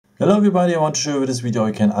Hello everybody, I want to show you with this video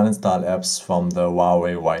you can uninstall apps from the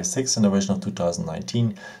Huawei Y6 in the version of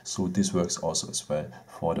 2019. So this works also as well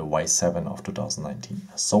for the Y7 of 2019.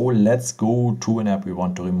 So let's go to an app we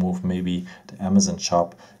want to remove, maybe the Amazon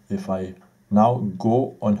shop. If I now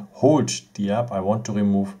go on hold the app I want to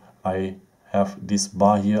remove, I have this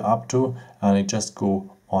bar here up to, and I just go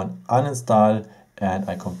on uninstall and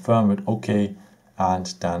I confirm with OK, and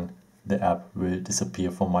then the app will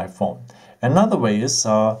disappear from my phone. Another way is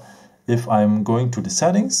if I'm going to the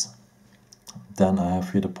settings, then I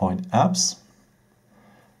have here the point apps,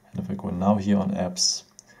 and if I go now here on apps,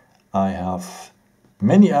 I have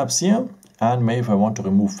many apps here, and maybe if I want to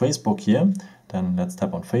remove Facebook here, then let's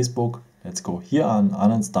tap on Facebook, let's go here on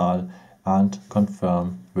uninstall and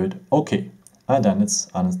confirm with OK, and then it's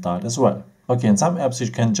uninstalled as well. Okay, in some apps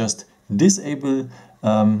you can just disable,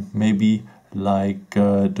 maybe like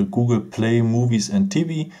the Google Play Movies and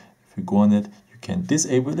TV. If you go on it, you can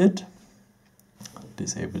disable it,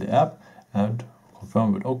 disable the app and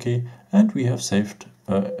confirm with OK, and we have saved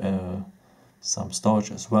some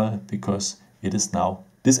storage as well, because it is now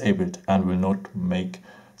disabled and will not make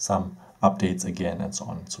some updates again and so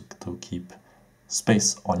on, so to keep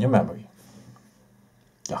space on your memory.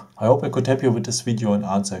 Yeah, I hope I could help you with this video and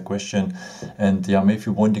answer a question. And yeah, maybe if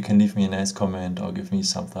you want, you can leave me a nice comment or give me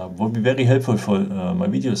some thumbs up. Would be very helpful for my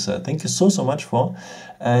videos. Thank you so much for.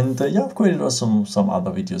 And yeah, I've created also some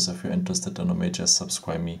other videos. If you're interested, or maybe just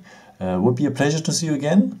subscribe me. Would be a pleasure to see you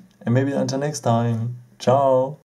again. And maybe until next time. Ciao.